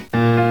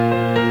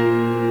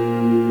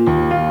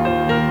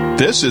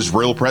This is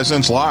Real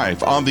Presence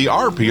Live on the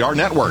RPR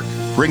Network,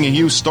 bringing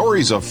you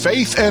stories of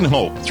faith and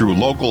hope through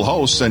local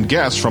hosts and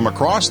guests from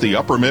across the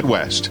upper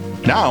Midwest.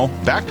 Now,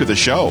 back to the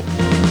show.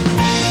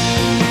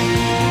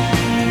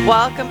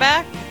 Welcome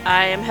back.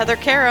 I am Heather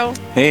Caro.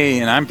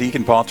 Hey, and I'm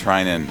Deacon Paul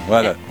Trinan.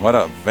 What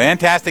a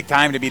fantastic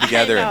time to be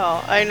together.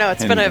 I know.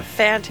 It's been a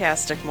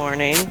fantastic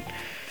morning.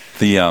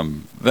 The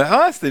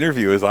last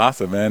interview is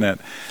awesome, man.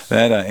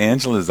 That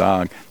Angela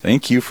Zog.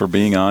 Thank you for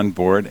being on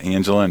board,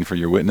 Angela, and for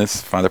your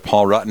witness. Father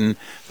Paul Rutten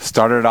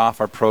started off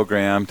our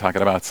program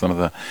talking about some of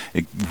the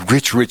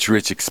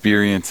rich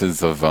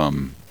experiences of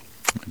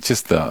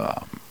just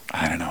the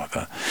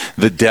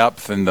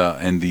depth and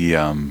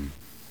the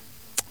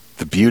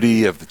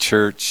beauty of the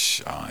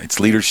church,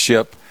 its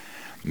leadership.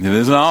 It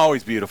isn't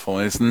always beautiful,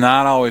 and it's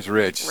not always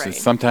rich. Right.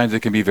 Sometimes it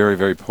can be very,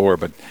 very poor,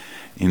 but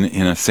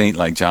in a saint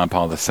like John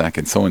Paul II,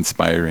 so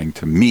inspiring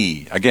to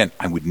me. Again,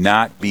 I would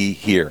not be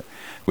here,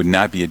 would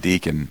not be a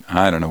deacon.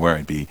 I don't know where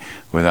I'd be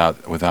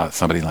without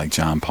somebody like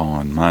John Paul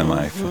in my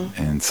life.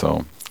 And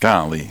so,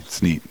 golly,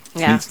 it's neat. It's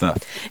neat stuff.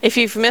 If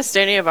you've missed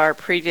any of our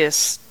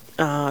previous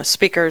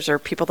speakers or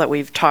people that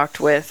we've talked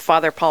with,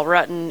 Father Paul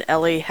Rutten,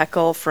 Ellie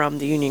Heckel from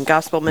the Union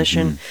Gospel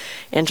Mission,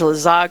 Angela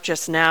Zog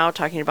just now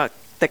talking about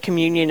the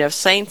communion of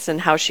saints and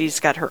how she's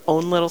got her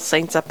own little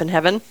saints up in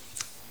heaven.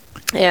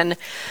 And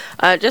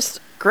just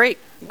great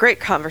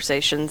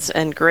conversations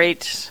and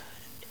great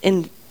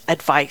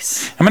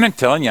advice. I'm going to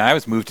tell you, I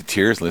was moved to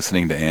tears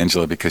listening to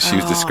Angela because she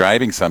was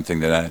describing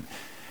something that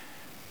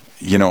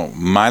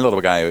my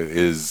little guy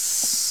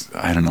is,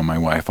 I don't know, my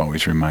wife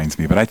always reminds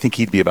me, but I think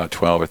he'd be about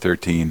 12 or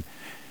 13.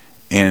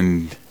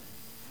 And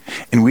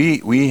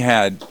we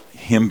had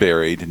him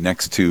buried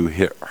next to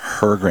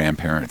her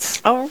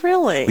grandparents. Oh,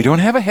 really? We don't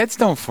have a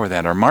headstone for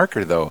that, or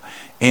marker, though.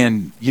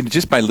 And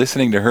just by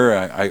listening to her,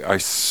 I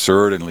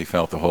certainly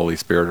felt the Holy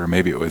Spirit, or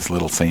maybe it was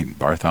little St.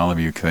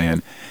 Bartholomew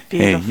saying,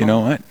 hey, you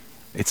know what?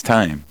 It's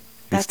time.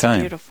 That's time.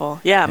 Beautiful.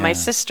 Yeah, my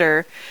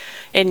sister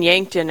in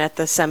Yankton at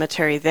the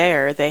cemetery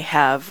there, they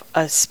have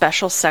a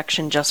special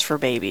section just for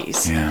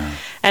babies. Yeah.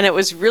 And it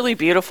was really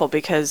beautiful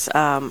because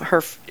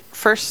her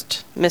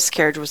first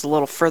miscarriage was a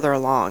little further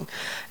along.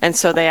 And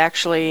so they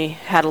actually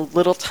had a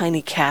little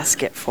tiny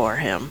casket for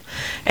him.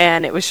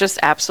 And it was just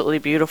absolutely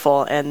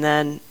beautiful. And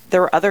then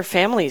there were other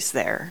families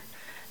there.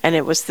 And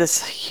it was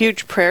this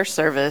huge prayer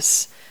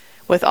service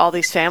with all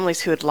these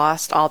families who had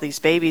lost all these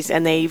babies.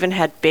 And they even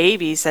had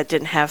babies that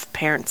didn't have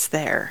parents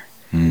there.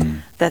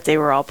 That they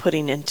were all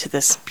putting into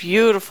this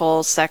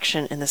beautiful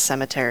section in the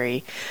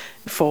cemetery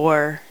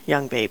for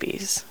young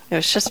babies. It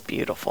was just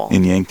beautiful.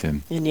 In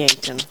Yankton. In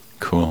Yankton.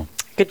 Cool.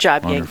 Good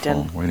job, Wonderful.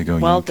 Yankton. Way to go,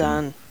 well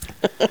Yankton.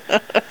 done.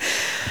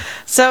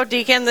 So,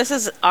 Deacon, this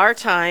is our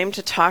time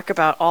to talk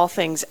about all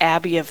things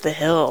Abbey of the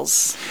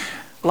Hills.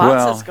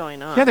 Lots is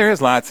going on. Yeah, there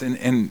is lots.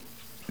 And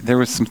there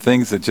was some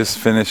things that just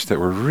finished that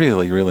were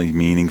really, really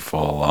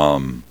meaningful.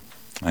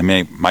 I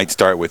might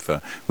start with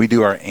we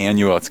do our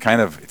annual. It's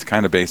kind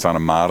of based on a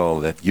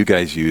model that you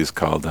guys use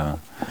called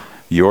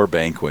Your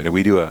Banquet.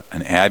 We do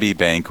an Abbey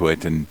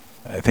banquet, and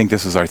I think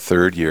this is our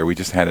third year. We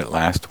just had it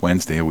last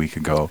Wednesday, a week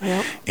ago.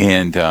 Yep.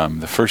 And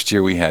the first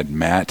year we had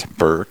Matt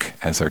Burke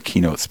as our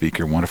keynote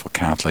speaker, wonderful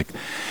Catholic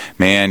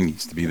man. He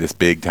used to be this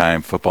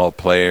big-time football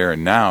player,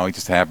 and now he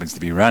just happens to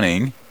be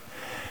running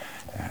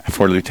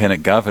for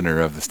lieutenant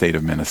governor of the state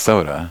of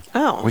Minnesota,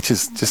 which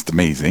is just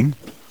amazing.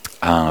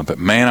 But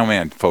man, oh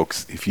man,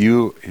 folks, if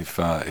you're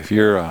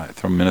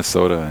from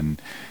Minnesota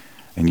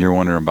and you're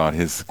wondering about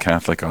his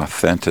Catholic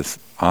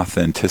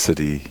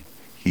authenticity,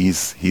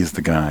 he's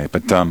the guy.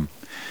 But then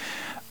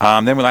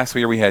last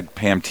year we had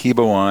Pam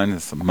Tebow on,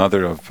 the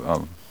mother of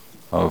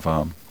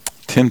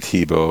Tim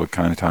Tebow,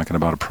 kind of talking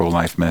about a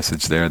pro-life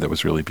message there that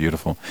was really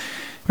beautiful.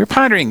 We were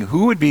pondering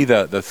who would be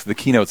the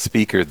keynote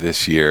speaker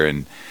this year,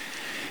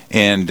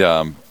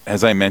 and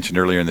as I mentioned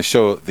earlier in the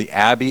show, the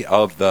Abbey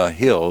of the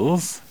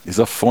Hills is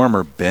a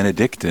former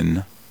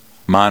Benedictine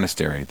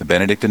monastery. The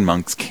Benedictine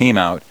monks came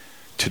out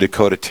to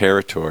Dakota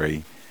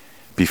Territory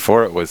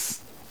before it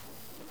was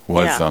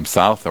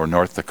South or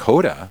North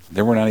Dakota.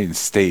 There were not even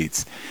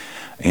states,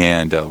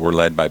 and were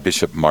led by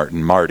Bishop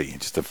Martin Marty,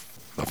 just the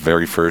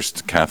very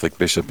first Catholic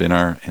bishop in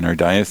our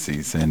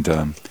diocese.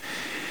 And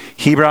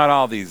he brought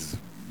all these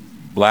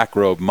black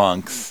robe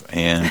monks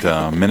and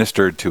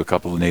ministered to a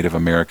couple of Native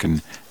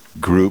American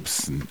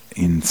groups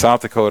in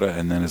South Dakota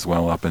and then as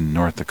well up in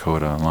North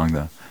Dakota along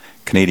the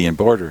Canadian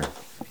border.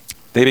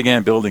 They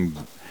began building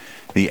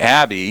the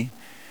Abbey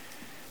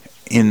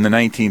in the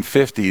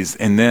 1950s,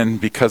 and then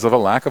because of a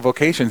lack of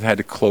vocations had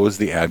to close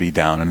the Abbey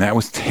down, and that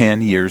was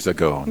 10 years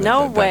ago.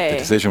 No way. The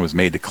decision was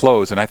made to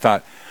close, and I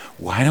thought,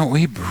 why don't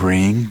we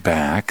bring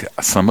back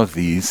some of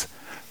these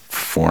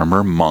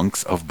former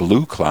monks of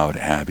Blue Cloud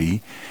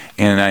Abbey?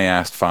 And I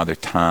asked Father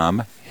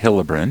Tom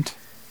Hillebrand,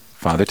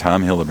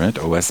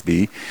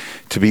 OSB,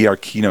 to be our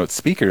keynote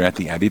speaker at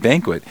the Abbey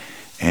banquet.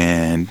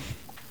 And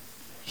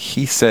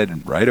he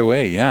said right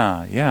away,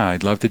 yeah,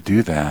 I'd love to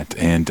do that.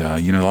 And, a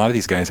lot of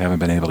these guys haven't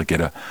been able to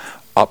get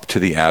up to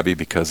the Abbey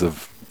because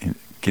of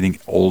getting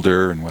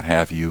older and what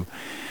have you,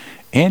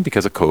 and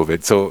because of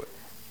COVID. So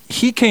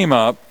he came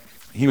up.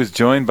 He was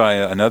joined by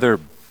another,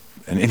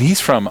 and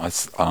he's from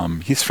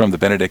the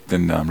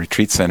Benedictine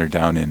Retreat Center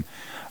down in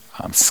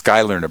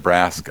Schuyler,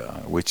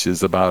 Nebraska, which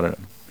is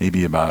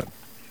maybe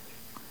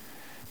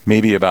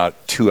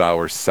about 2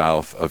 hours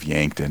south of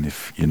Yankton,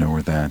 if you know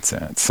where that's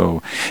at.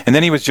 So, and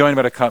then he was joined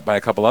by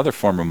a couple other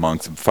former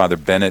monks, Father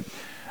Bennett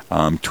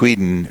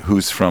Tweeden,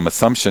 who's from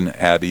Assumption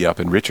Abbey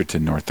up in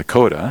Richardson, North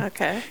Dakota.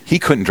 Okay. He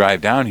couldn't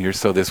drive down here,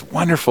 so this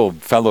wonderful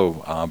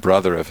fellow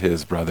brother of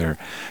his, brother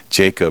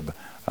Jacob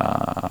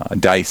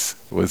Dice,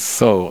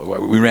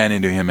 we ran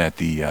into him at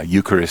the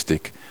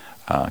Eucharistic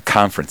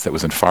conference that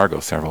was in Fargo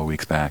several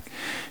weeks back,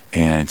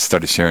 and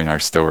started sharing our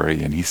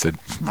story. And he said,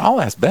 I'll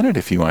ask Bennett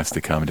if he wants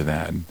to come to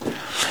that.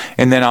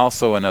 And then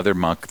also another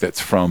monk that's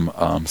from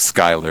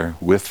Schuyler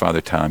with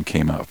Father Tom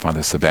came up,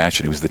 Father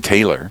Sebastian. He was the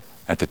tailor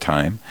at the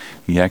time.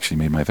 He actually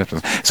made my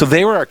baptism. So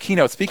they were our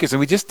keynote speakers, and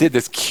we just did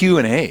this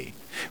Q&A.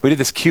 We did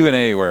this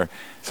Q&A where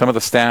some of the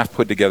staff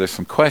put together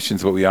some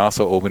questions, but we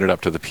also opened it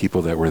up to the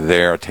people that were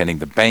there attending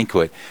the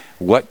banquet.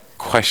 What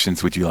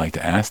questions would you like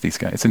to ask these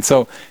guys? And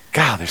so,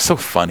 God, they're so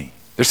funny.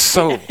 There's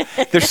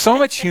so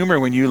much humor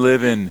when you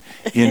live in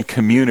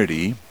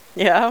community.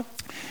 Yeah.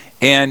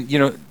 And,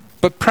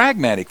 but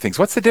pragmatic things.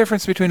 What's the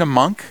difference between a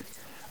monk,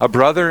 a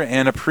brother,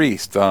 and a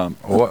priest?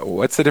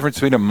 What's the difference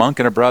between a monk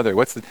and a brother?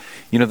 What's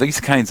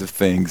these kinds of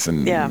things?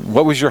 And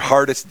what was your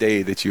hardest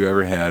day that you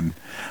ever had?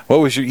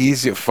 What was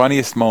your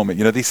funniest moment?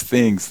 These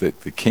things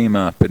that came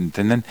up. And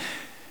then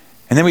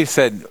we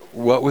said,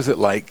 what was it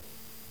like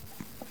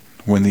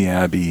when the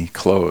Abbey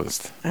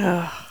closed?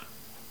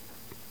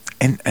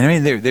 And I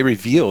mean, they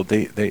revealed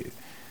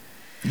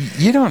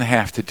you don't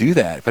have to do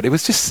that, but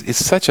it's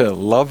such a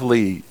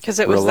lovely, because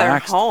it was their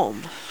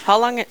home. How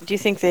long do you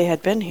think they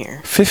had been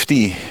here?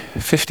 50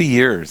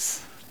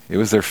 years. It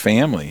was their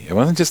family. It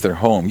wasn't just their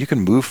home. You can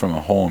move from a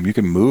home, you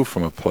can move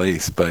from a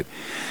place, but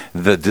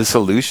the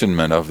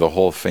disillusionment of the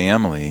whole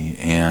family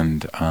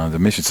and the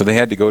mission. So they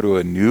had to go to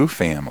a new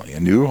family, a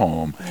new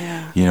home.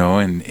 Yeah.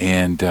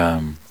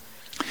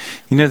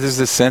 There's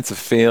this sense of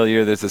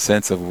failure. There's a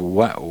sense of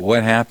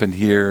what happened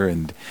here,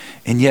 and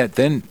yet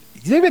then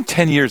they've been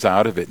 10 years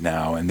out of it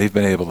now, and they've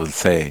been able to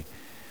say,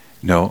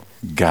 no,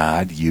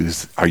 God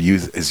is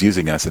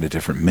using us in a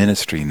different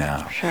ministry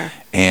now. Sure.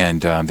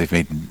 And they've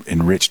made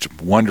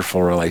enriched,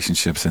 wonderful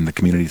relationships in the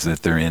communities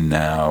that they're in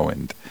now,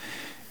 and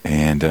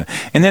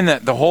then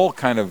the whole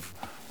kind of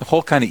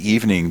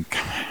evening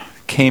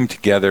came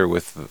together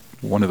with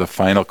one of the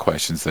final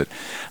questions that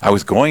I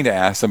was going to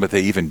ask them, but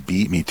they even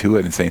beat me to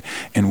it and saying,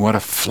 and what a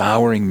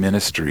flowering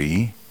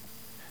ministry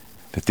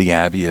that the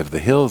Abbey of the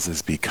Hills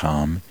has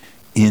become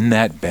in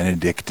that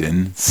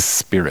Benedictine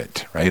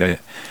spirit, right?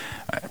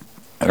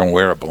 I don't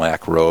wear a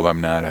black robe.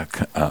 I'm not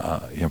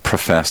a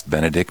professed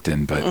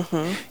Benedictine, but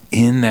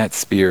in that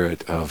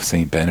spirit of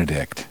Saint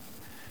Benedict,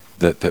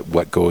 that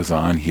what goes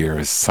on here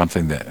is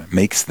something that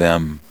makes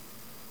them,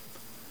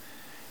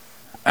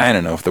 I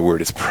don't know if the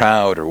word is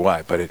proud or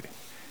what, but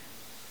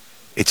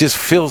it just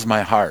fills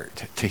my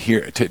heart to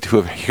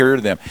have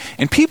heard them.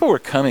 And people were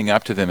coming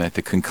up to them at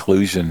the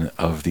conclusion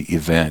of the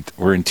event.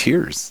 Were in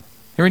tears.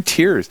 They were in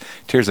tears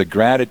of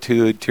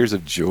gratitude, tears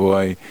of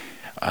joy.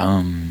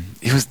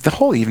 The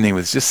whole evening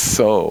was just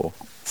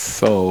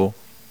so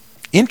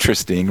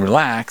interesting,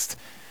 relaxed,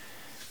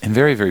 and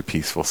very, very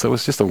peaceful. So it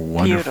was just a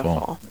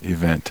wonderful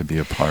event to be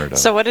a part of.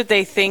 So what did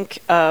they think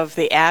of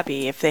the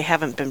Abbey if they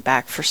haven't been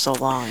back for so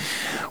long?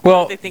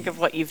 Well, what did they think of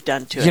what you've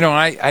done to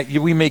it?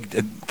 We make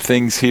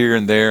things here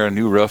and there, a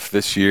new roof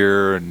this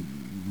year, and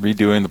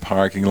redoing the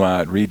parking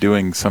lot,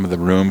 redoing some of the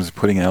rooms,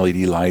 putting LED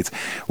lights.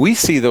 We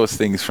see those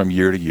things from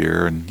year to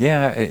year, and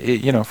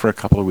for a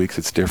couple of weeks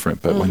it's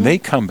different. But when they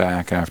come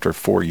back after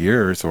 4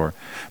 years, or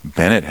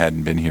Bennett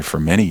hadn't been here for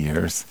many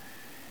years,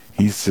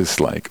 he's just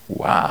like,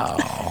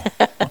 wow.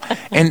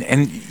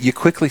 and you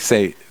quickly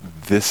say,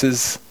 this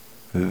is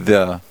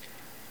the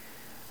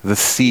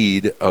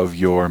seed of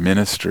your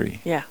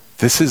ministry. Yeah.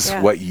 This is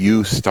what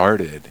you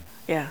started.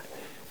 Yeah.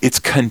 It's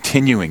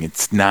continuing.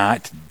 It's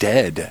not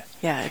dead.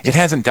 Yeah. It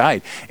hasn't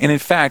died. And in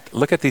fact,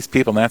 look at these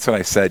people, and that's what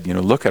I said,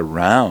 look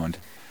around.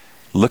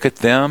 Look at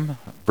them,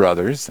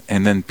 brothers,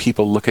 and then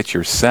people look at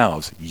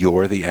yourselves.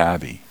 You're the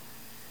Abbey.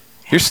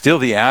 You're still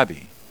the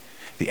Abbey.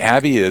 The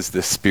Abbey is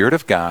the Spirit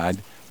of God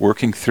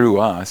working through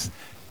us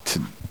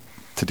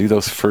to do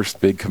those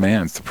first big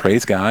commands, to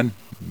praise God,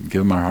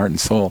 give him our heart and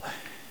soul,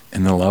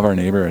 and to love our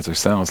neighbor as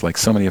ourselves, like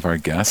so many of our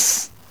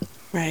guests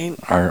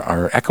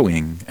are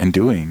echoing and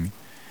doing.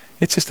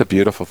 It's just a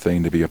beautiful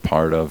thing to be a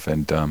part of.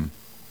 And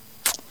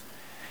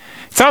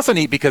it's also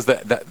neat because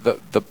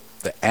the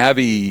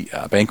Abbey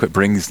banquet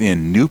brings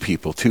in new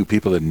people, too,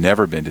 people that had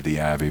never been to the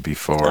Abbey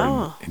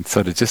before. And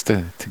so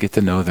to get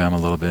to know them a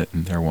little bit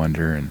and their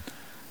wonder. And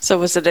so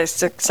was it a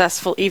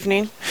successful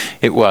evening?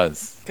 It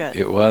was. Good.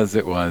 It was.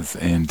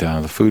 And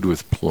the food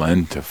was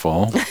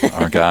plentiful.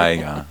 Our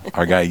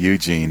guy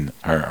Eugene,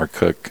 our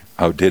cook,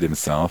 outdid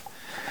himself.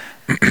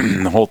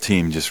 The whole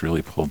team just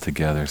really pulled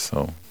together.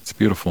 So it's a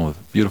beautiful,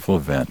 beautiful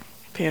event.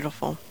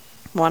 Beautiful.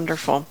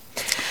 Wonderful.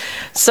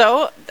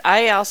 So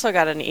I also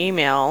got an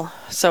email.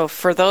 So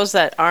for those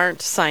that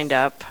aren't signed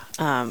up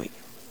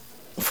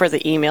for the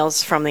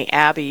emails from the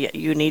Abbey,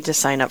 you need to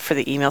sign up for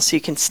the email so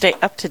you can stay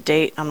up to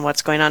date on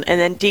what's going on. And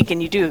then,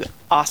 Deacon, you do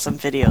awesome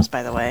videos,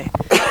 by the way.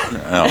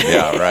 Oh,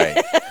 yeah,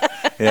 right.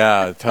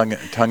 Yeah, tongue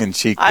in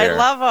cheek there. I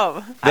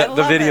love them.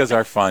 The videos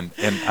are fun.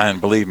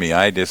 And believe me,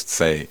 I just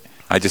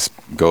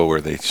go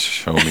where they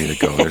show me to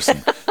go. There's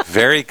some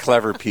very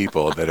clever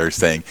people that are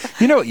saying,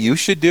 you know what you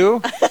should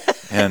do?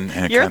 And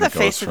it You're kinda the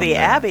face goes of from the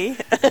there. Abbey.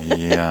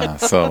 Yeah,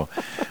 so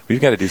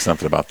we've got to do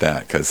something about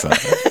that. Because,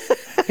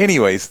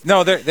 anyways,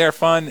 no, they're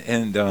fun,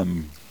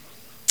 and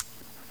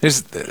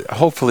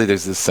hopefully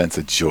there's this sense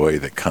of joy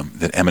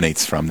that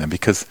emanates from them.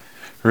 Because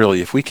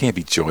really, if we can't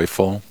be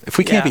joyful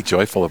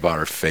about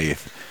our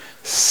faith,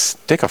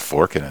 stick a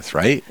fork in us,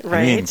 right?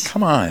 Right. I mean,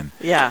 come on.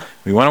 Yeah.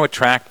 We want to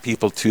attract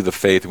people to the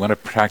faith. We want to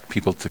attract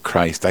people to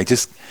Christ. I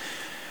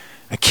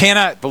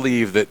cannot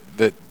believe that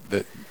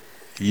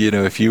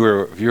if you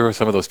were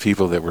some of those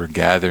people that were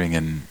gathering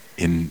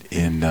in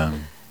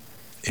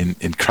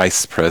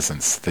Christ's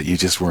presence, that you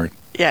just weren't.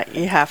 Yeah,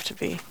 you have to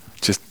be.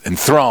 Just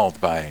enthralled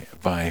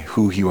by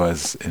who he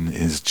was and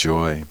his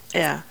joy.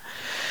 Yeah.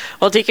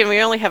 Well, Deacon, we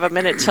only have a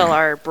minute till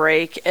our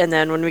break, and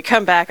then when we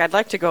come back, I'd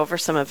like to go over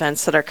some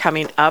events that are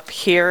coming up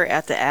here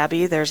at the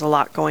Abbey. There's a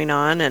lot going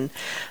on, and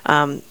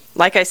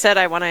like I said,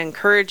 I want to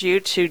encourage you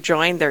to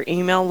join their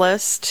email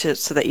list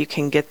so that you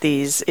can get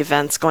these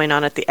events going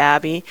on at the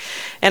Abbey.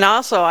 And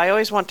also, I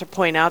always want to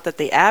point out that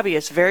the Abbey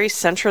is very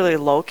centrally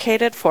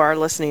located for our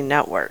listening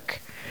network.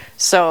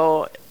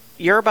 So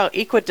you're about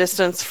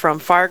equidistant from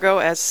Fargo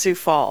as Sioux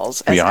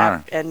Falls. We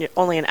are. And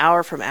only an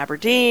hour from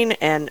Aberdeen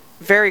and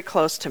very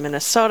close to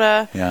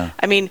Minnesota. Yeah.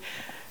 I mean,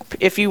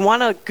 if you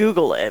want to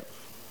Google it,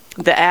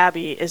 the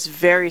Abbey is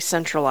very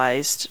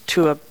centralized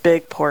to a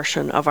big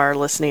portion of our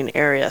listening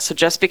area. So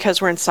just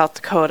because we're in South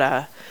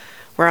Dakota,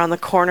 we're on the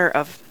corner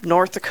of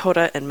North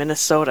Dakota and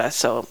Minnesota.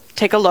 So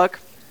take a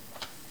look.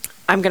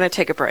 I'm going to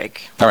take a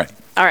break. All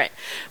right.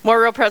 More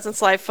Real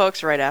Presence Live,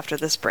 folks, right after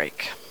this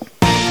break.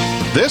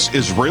 This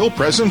is Real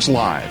Presence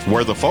Live,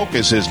 where the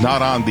focus is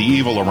not on the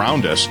evil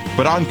around us,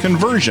 but on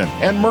conversion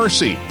and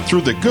mercy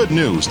through the good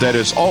news that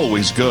is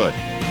always good.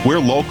 We're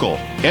local,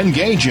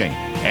 engaging,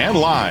 and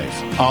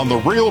live on the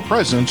Real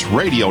Presence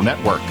Radio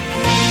Network.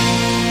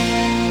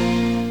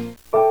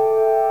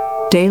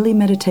 Daily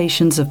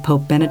Meditations of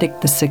Pope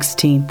Benedict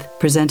XVI,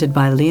 presented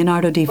by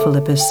Leonardo D.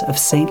 Philippus of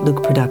St.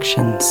 Luke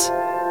Productions.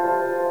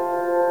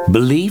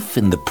 Belief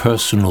in the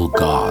personal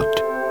God.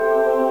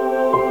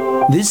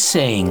 This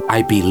saying,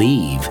 I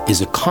believe,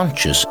 is a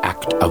conscious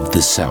act of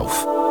the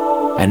self,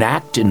 an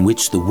act in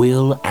which the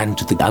will and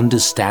the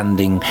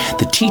understanding,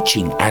 the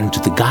teaching and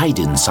the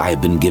guidance I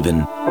have been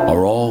given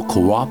are all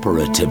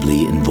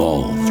cooperatively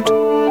involved.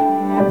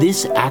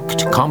 This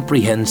act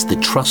comprehends the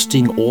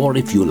trusting, or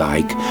if you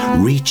like,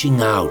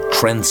 reaching out,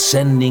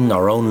 transcending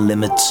our own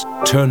limits,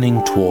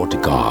 turning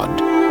toward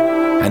God.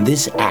 And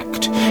this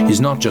act is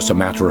not just a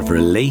matter of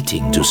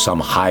relating to some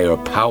higher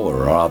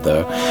power or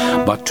other,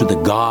 but to the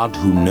God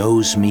who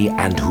knows me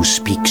and who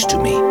speaks to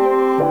me.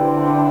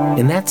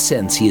 In that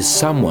sense, he is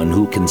someone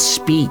who can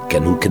speak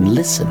and who can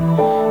listen.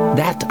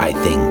 That, I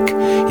think,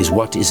 is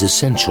what is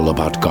essential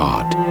about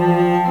God.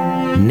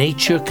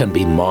 Nature can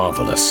be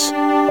marvelous.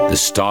 The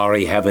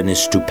starry heaven is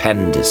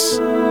stupendous.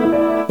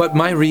 But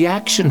my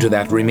reaction to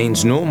that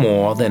remains no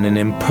more than an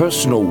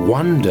impersonal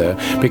wonder,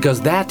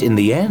 because that, in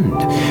the end,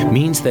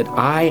 means that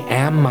I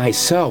am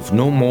myself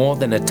no more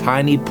than a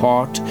tiny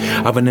part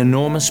of an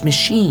enormous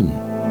machine.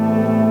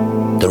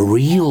 The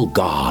real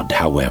God,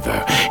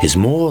 however, is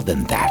more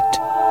than that.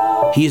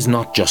 He is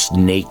not just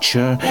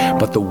nature,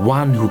 but the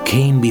one who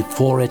came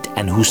before it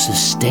and who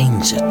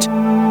sustains it.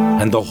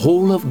 And the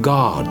whole of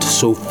God,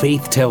 so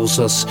faith tells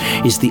us,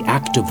 is the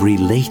act of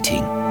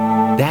relating.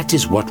 That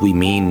is what we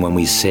mean when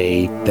we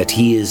say that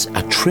he is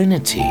a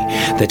trinity,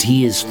 that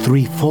he is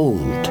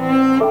threefold.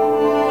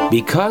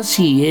 Because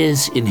he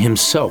is in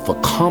himself a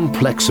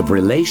complex of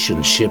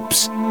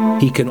relationships,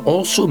 he can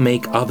also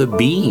make other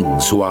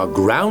beings who are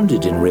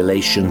grounded in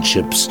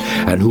relationships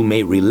and who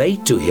may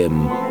relate to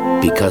him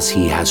because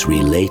he has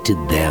related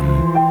them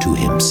to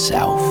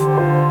himself.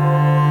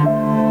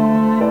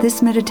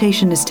 This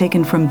meditation is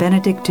taken from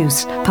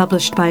Benedictus,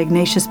 published by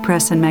Ignatius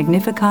Press and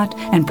Magnificat,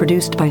 and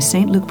produced by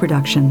St. Luke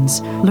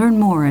Productions. Learn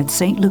more at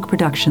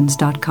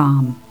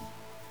stlukeproductions.com.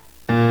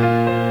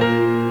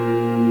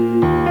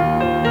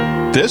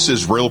 This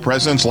is Real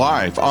Presence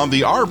Live on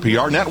the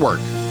RPR Network,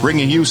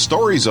 bringing you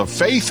stories of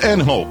faith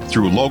and hope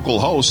through local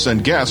hosts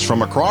and guests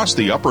from across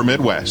the upper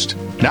Midwest.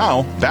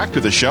 Now, back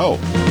to the show.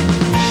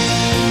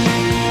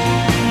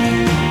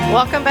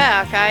 Welcome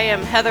back. I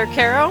am Heather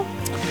Caro.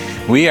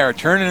 We are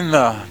turning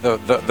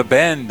the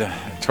bend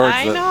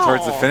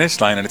towards the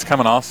finish line, and it's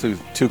coming all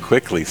too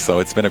quickly. So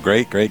it's been a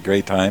great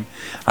time.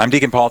 I'm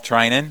Deacon Paul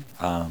Trinan.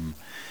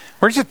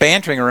 We're just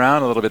bantering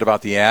around a little bit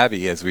about the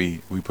Abbey as we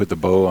put the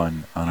bow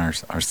on our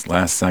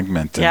last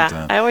segment.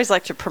 Yeah, and, I always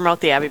like to promote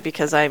the Abbey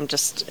because I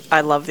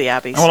love the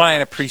Abbey. Well, I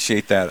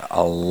appreciate that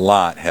a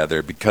lot,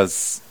 Heather,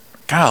 because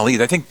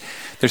golly, I think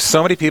there's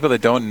so many people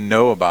that don't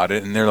know about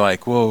it, and they're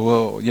like,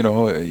 whoa,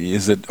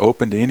 is it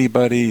open to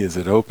anybody? Is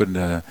it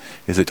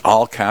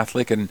all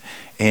Catholic? And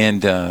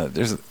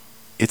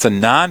it's a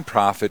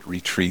non-profit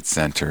retreat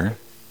center.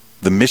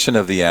 The mission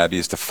of the Abbey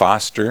is to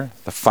foster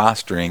the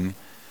fostering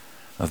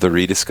of the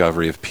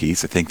rediscovery of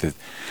peace. I think that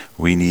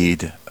we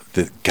need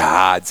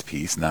God's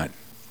peace, not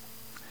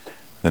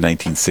the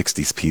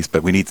 1960s peace,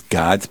 but we need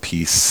God's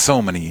peace.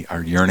 So many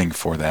are yearning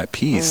for that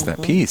peace,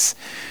 that peace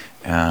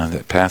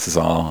that passes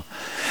all.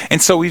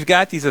 And so we've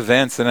got these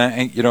events, and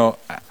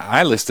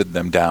I listed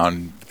them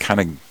down, kind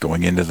of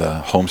going into the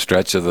home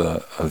stretch of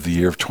the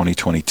year of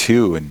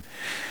 2022, and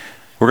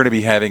we're going to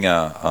be having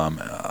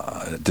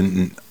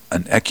an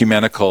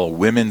ecumenical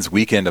women's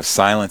weekend of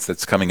silence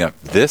that's coming up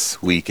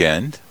this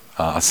weekend.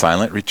 A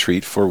silent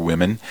retreat for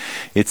women.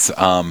 It's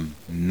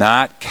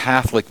not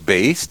Catholic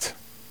based.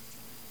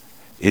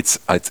 It's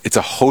a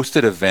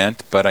hosted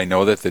event, but I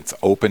know that it's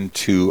open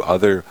to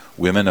other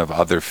women of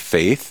other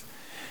faith,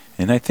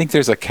 and I think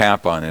there's a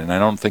cap on it. And I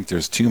don't think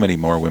there's too many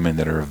more women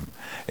that are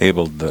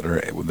able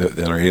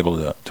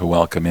to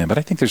welcome in. But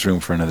I think there's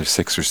room for another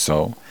 6 or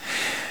so.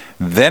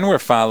 Then we're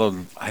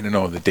followed, I don't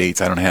know the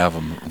dates, I don't have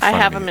them in front of me. I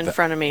have them in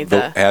front of me.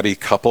 The Abbey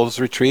Couples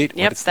Retreat?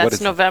 Yep,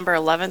 that's November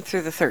 11th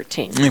through the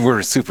 13th. I mean,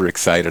 we're super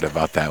excited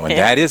about that one.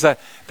 Yeah.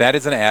 That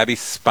is an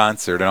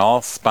Abbey-sponsored, and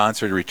all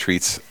sponsored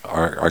retreats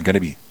are going to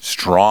be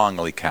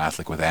strongly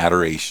Catholic, with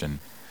adoration,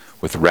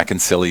 with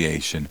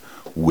reconciliation,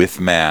 with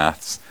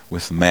Mass,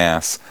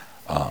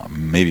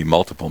 maybe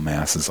multiple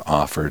Masses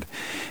offered.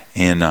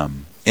 And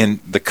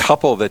the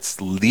couple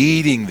that's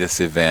leading this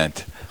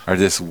event are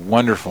this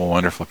wonderful,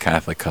 wonderful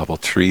Catholic couple,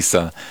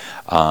 Teresa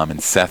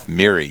and Seth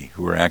Meary,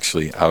 who are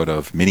actually out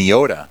of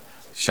Minneota.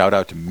 Shout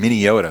out to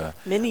Minneota,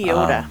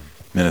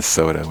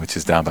 Minnesota, which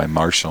is down by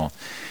Marshall.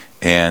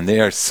 And they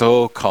are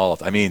so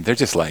called. I mean, they're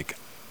just like,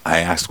 I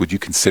asked, would you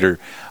consider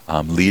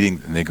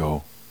leading? And they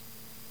go,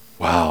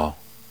 wow,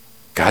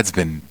 God's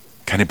been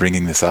kind of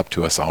bringing this up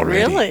to us already.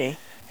 Really?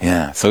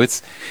 Yeah, so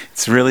it's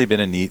really been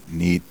a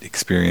neat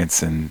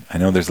experience, and I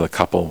know there's a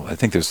couple. I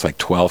think there's like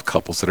 12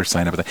 couples that are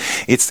signed up.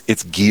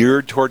 It's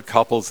geared toward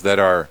couples that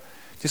are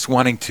just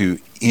wanting to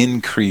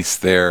increase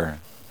their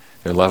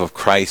love of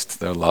Christ,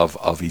 their love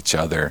of each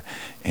other,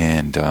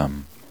 and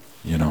along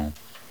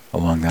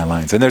that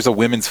lines. And there's a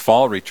women's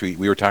fall retreat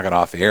we were talking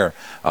off air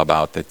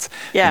about. That's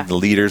the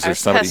leaders or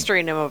somebody. I was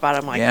pestering him about it.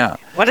 I'm like,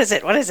 what is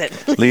it? What is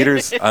it?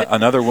 Leaders.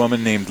 Another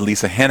woman named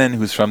Lisa Hennon,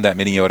 who's from that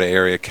Minneota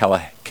area.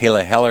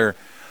 Kayla Heller,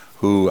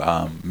 who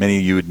many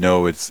of you would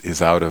know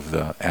is out of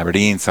the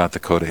Aberdeen, South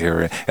Dakota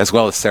area, as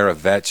well as Sarah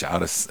Vetch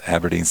out of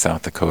Aberdeen,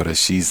 South Dakota.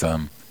 She's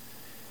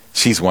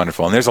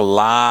wonderful, and there's a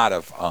lot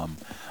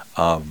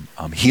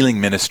of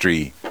healing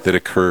ministry that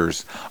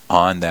occurs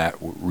on that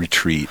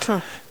retreat.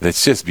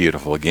 That's just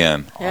beautiful.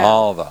 Again,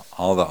 all the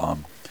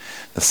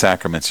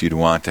sacraments you'd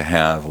want to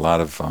have. A lot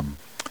of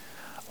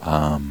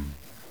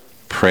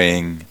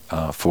praying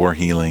for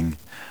healing.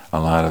 A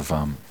lot of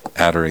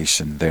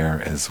adoration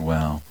there as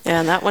well. Yeah,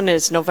 and that one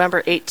is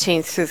November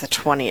 18th through the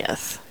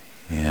 20th.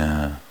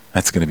 Yeah,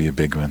 that's going to be a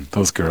big one.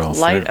 Those girls.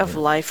 Light of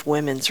Life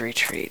Women's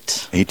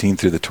Retreat. 18th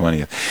through the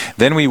 20th.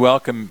 Then we've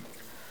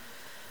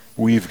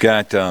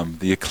got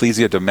the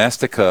Ecclesia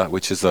Domestica,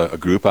 which is a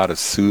group out of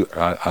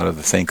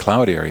the St.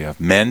 Cloud area,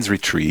 men's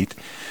retreat.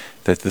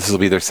 That this will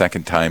be their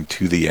second time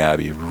to the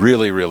Abbey.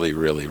 Really, really,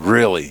 really,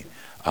 really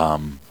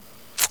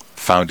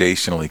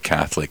foundationally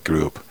Catholic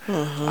group.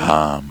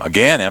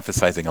 Again,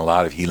 emphasizing a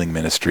lot of healing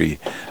ministry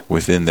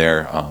within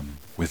their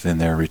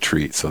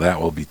retreat. So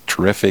that will be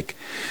terrific.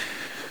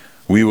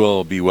 We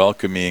will be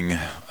welcoming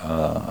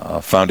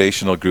a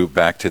foundational group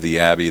back to the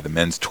Abbey. The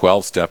men's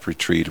 12-step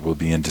retreat will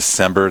be in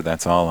December.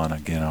 That's all on,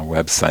 again, our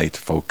website,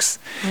 folks.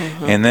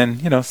 And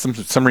then,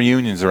 some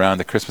reunions around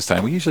the Christmas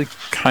time. We usually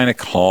kind of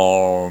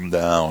calm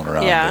down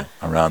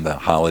around the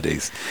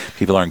holidays.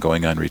 People aren't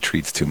going on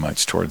retreats too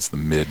much towards the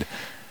mid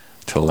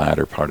to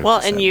latter part of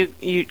December. And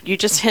you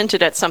just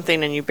hinted at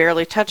something and you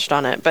barely touched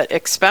on it, but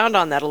expound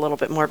on that a little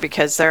bit more,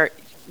 because there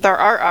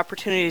are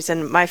opportunities.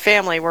 And my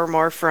family, we're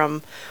more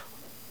from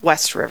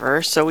West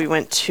River, so we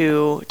went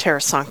to Terra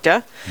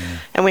Sancta,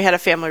 and we had a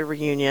family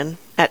reunion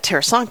at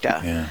Terra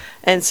Sancta.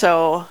 And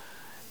so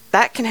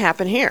that can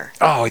happen here.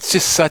 Oh, it's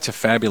just such a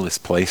fabulous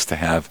place to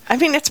have. I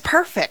mean, it's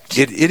perfect.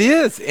 It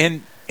is.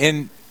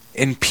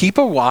 And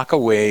people walk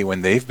away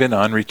when they've been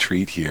on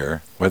retreat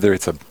here, whether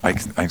it's a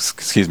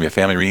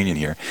family reunion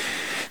here.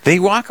 They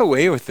walk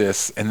away with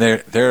this, and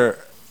they're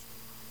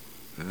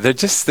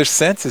just, their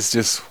sense is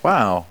just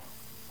wow.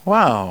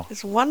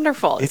 It's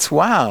wonderful. It's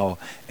wow.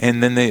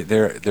 And then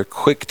they're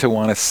quick to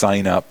want to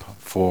sign up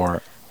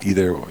for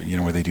either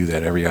where they do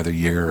that every other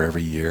year or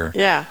every year.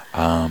 Yeah.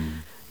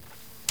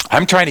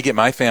 I'm trying to get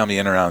my family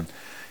in around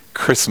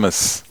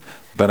Christmas,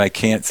 but I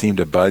can't seem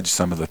to budge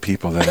some of the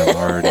people that have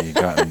already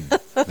gotten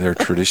their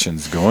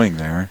traditions going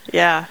there.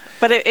 Yeah,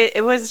 but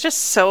it was just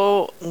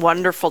so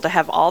wonderful to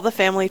have all the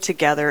family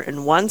together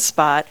in one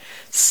spot,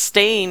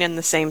 staying in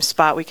the same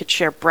spot. We could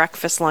share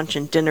breakfast, lunch,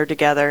 and dinner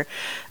together.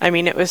 I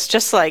mean, it was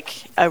just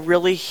like a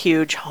really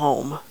huge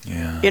home.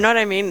 Yeah. You know what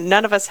I mean?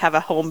 None of us have a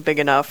home big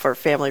enough for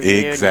family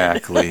reunion.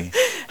 Exactly.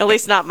 At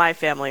least not my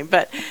family.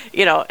 But,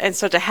 and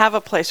so to have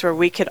a place where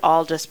we could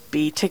all just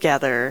be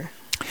together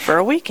for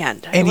a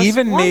weekend. And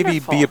even maybe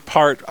wonderful. be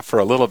apart for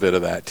a little bit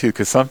of that, too,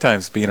 because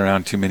sometimes being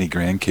around too many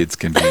grandkids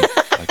can be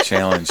a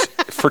challenge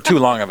for too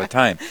long of a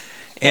time.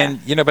 And,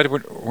 but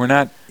we're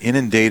not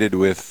inundated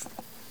with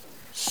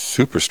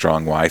super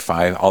strong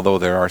Wi-Fi, although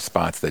there are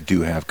spots that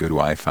do have good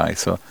Wi-Fi.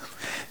 So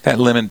that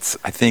limits,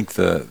 I think,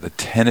 the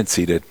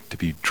tendency to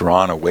be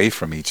drawn away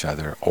from each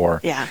other. Or,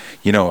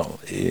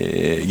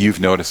 you've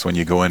noticed when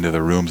you go into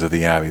the rooms of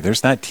the Abbey,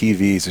 there's not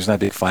TVs, there's not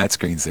big flat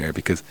screens there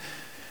because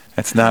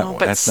that's not...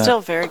 but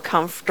still very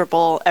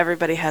comfortable.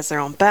 Everybody has their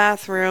own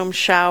bathroom,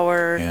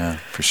 shower. Yeah,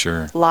 for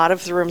sure. A lot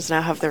of the rooms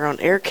now have their own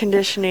air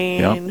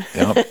conditioning.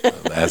 Yep.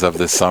 As of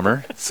this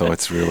summer. So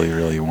it's really,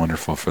 really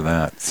wonderful for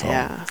that. So,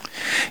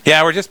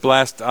 yeah, we're just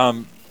blessed.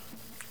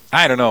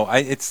 I don't know.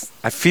 I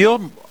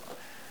feel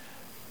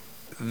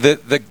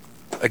that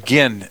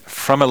again,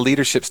 from a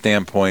leadership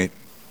standpoint,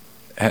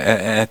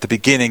 at the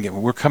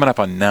beginning, we're coming up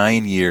on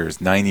 9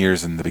 years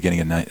in the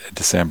beginning of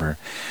December.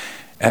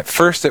 At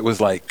first, it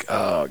was like,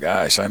 oh,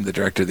 gosh, I'm the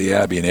director of the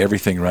Abbey, and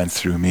everything runs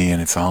through me,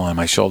 and it's all on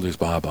my shoulders,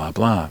 blah, blah,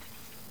 blah.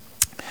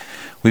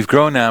 We've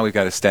grown now. We've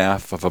got a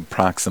staff of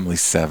approximately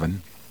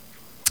 7.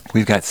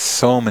 We've got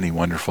so many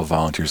wonderful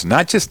volunteers.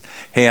 Not just,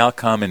 hey, I'll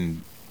come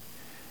and,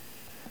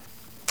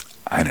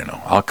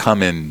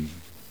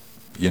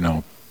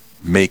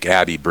 make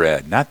Abbey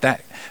bread. Not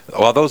that.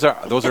 Well, those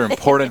are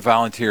important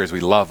volunteers. We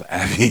love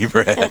Abbey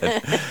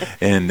bread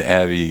and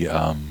Abbey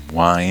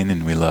wine,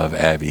 and we love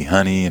Abbey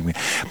honey,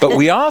 but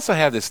we also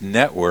have this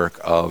network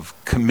of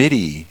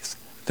committees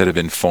that have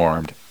been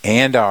formed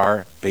and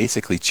are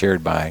basically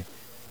chaired by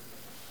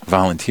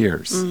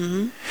volunteers.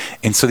 Mm-hmm.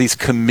 And so these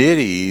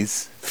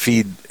committees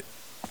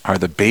are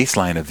the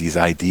baseline of these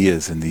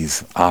ideas and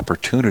these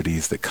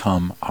opportunities that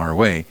come our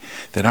way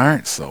that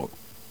aren't so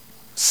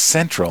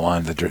central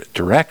on the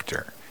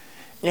director.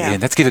 Yeah.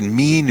 And that's given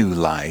me new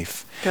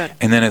life. Good.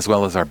 And then as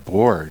well as our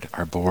board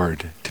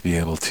to be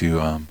able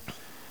to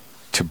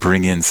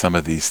bring in some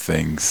of these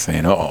things,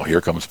 saying, oh,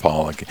 here comes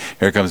Paul,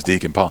 here comes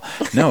Deacon Paul.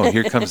 No,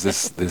 here comes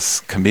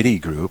this committee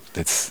group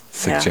that's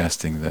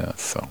suggesting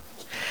this. So,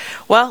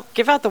 well,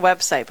 give out the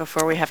website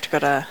before we have to go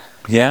to...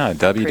 Yeah,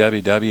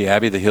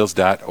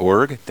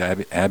 www.abbeyofthehills.org,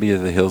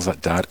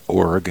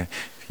 abbeyofthehills.org.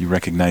 You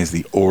recognize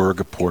the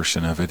org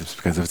portion of it. It's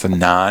because it's a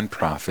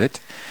non-profit,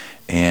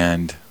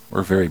 and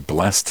we're very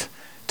blessed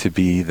to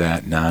be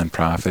that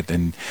non-profit.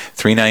 And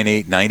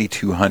 398-9200,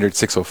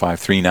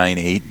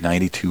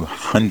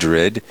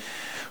 605-398-9200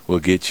 will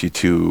get you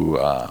to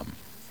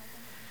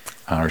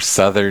our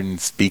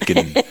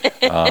southern-speaking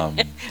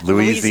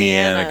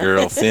Louisiana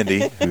girl,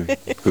 Cindy,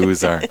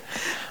 who's our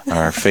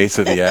face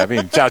of the Abbey.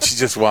 And she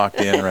just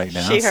walked in right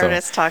now. She heard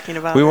us talking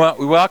about we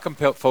welcome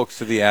folks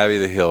to the Abbey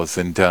of the Hills,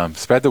 and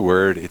spread the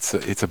word. It's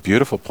a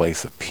beautiful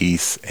place of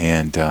peace,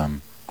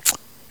 and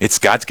it's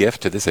God's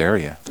gift to this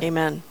area.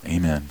 Amen.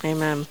 Amen.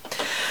 Amen.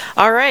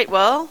 All right,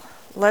 well,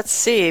 let's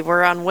see.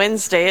 We're on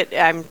Wednesday.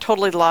 I'm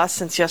totally lost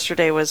since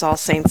yesterday was All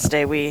Saints'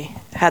 Day. We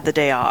had the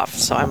day off,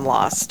 so I'm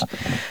lost.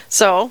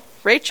 So,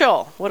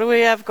 Rachel, what do we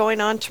have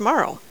going on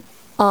tomorrow?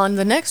 On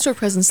the next Real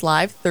Presence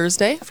Live,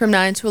 Thursday, from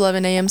 9 to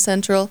 11 a.m.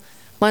 Central,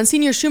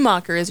 Monsignor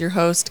Schumacher is your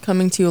host,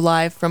 coming to you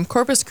live from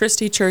Corpus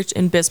Christi Church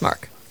in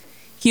Bismarck.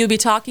 He will be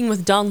talking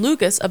with Don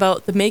Lucas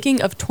about the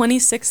making of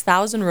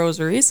 26,000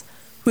 rosaries,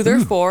 who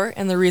they're for,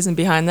 and the reason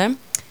behind them.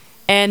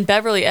 And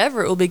Beverly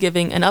Everett will be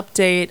giving an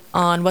update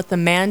on what the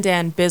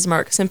Mandan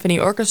Bismarck Symphony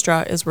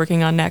Orchestra is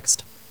working on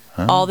next.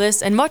 Huh? All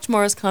this and much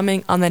more is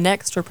coming on the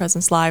next Real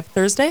Presence Live,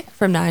 Thursday,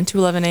 from 9 to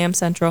 11 a.m.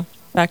 Central.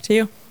 Back to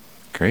you.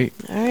 Great.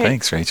 All right.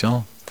 Thanks,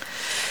 Rachel.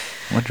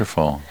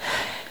 Wonderful.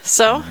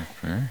 So,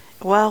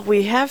 well,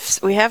 we have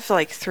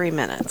like 3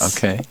 minutes.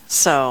 Okay.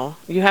 So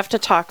you have to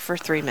talk for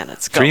 3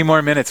 minutes. Go. 3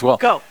 more minutes. Well,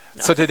 go.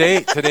 No. So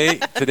today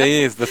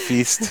is the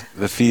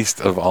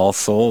feast of All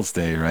Souls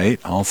Day, right?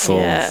 All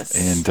Souls. Yes.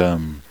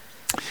 And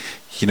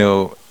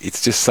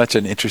it's just such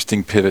an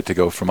interesting pivot to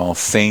go from All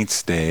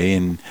Saints Day,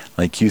 and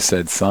like you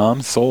said,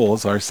 some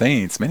souls are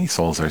saints. Many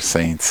souls are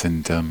saints,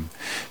 and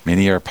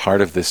many are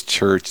part of this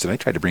church that I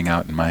tried to bring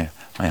out in my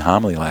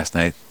homily last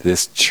night.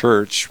 This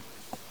church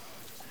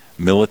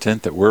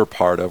militant that we're a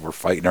part of, we're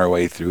fighting our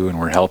way through, and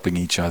we're helping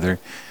each other.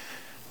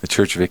 The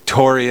Church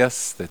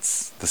Victorious,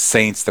 that's the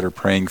saints that are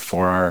praying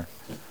for our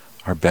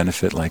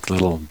benefit, like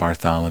little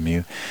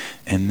Bartholomew.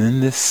 And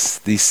then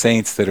these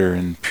saints that are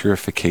in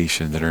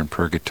purification, that are in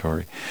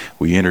purgatory.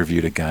 We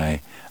interviewed a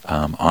guy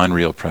on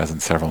Real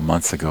Presence several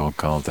months ago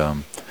called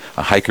A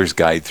Hiker's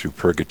Guide Through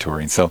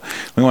Purgatory. And so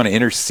we want to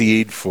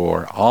intercede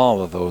for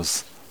all of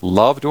those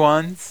loved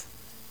ones.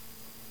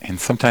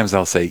 And sometimes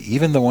I'll say,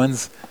 even the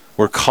ones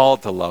we're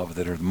called to love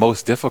that are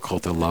most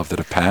difficult to love, that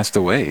have passed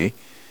away.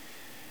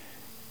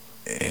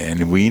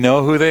 And we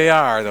know who they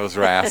are, those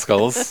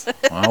rascals.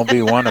 I'll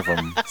be one of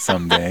them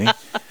someday.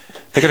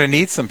 They're going to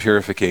need some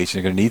purification.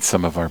 They're going to need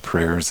some of our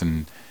prayers.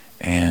 And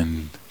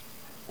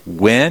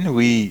when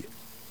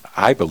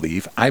I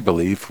believe,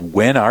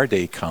 when our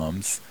day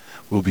comes,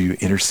 we'll be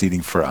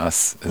interceding for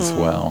us as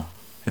well.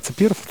 It's a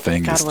beautiful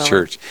thing,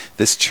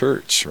 this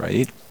church,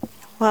 right?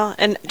 Well,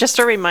 and just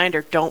a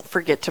reminder, don't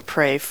forget to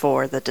pray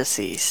for the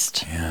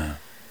deceased. Yeah.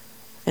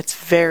 It's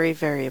very,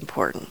 very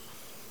important.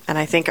 And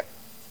I think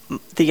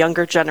the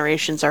younger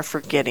generations are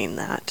forgetting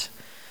that.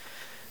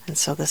 And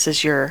so this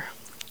is your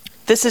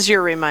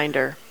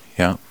reminder.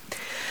 Yeah.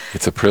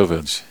 It's a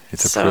privilege.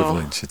 It's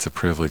a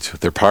privilege.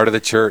 They're part of the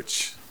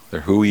church.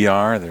 They're who we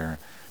are. They're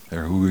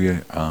who we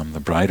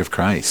the bride of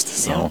Christ.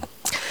 So yeah.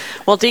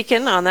 Well,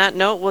 Deacon, on that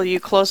note, will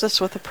you close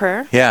us with a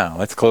prayer? Yeah,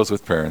 let's close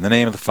with prayer. In the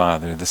name of the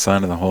Father, the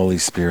Son, and the Holy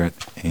Spirit.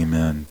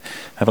 Amen.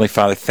 Heavenly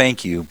Father,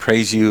 thank you.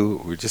 Praise you.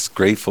 We're just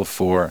grateful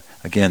for,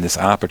 again, this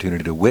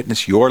opportunity to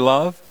witness your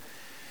love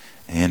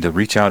and to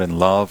reach out and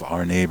love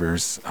our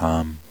neighbors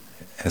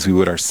as we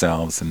would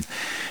ourselves. And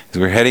as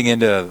we're heading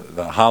into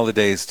the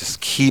holidays, just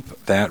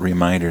keep that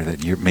reminder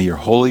that may your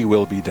holy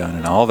will be done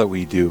in all that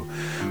we do,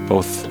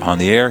 both on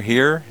the air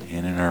here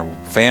and in our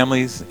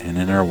families and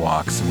in our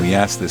walks. And we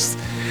ask this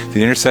through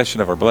the intercession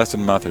of our Blessed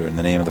Mother, in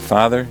the name of the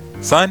Father,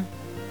 Son,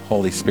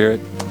 Holy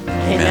Spirit.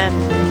 Amen.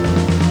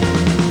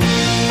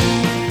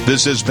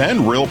 This has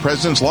been Real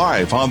Presence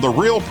Live on the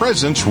Real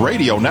Presence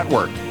Radio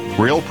Network.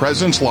 Real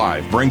Presence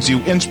Live brings you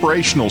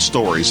inspirational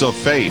stories of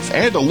faith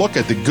and a look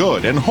at the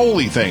good and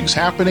holy things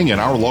happening in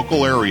our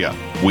local area.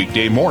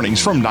 Weekday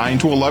mornings from 9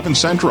 to 11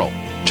 Central.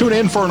 Tune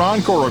in for an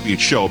encore of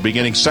each show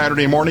beginning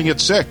Saturday morning at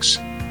 6.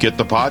 Get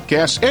the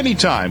podcast any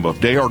time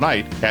of day or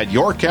night at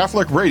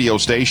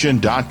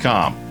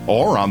yourcatholicradiostation.com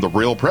or on the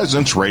Real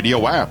Presence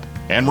Radio app.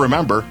 And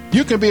remember,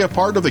 you can be a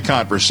part of the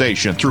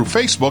conversation through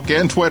Facebook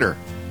and Twitter.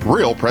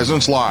 Real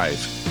Presence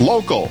Live.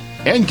 Local,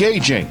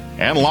 engaging,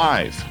 and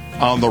live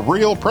on the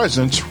Real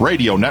Presence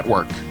Radio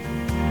Network.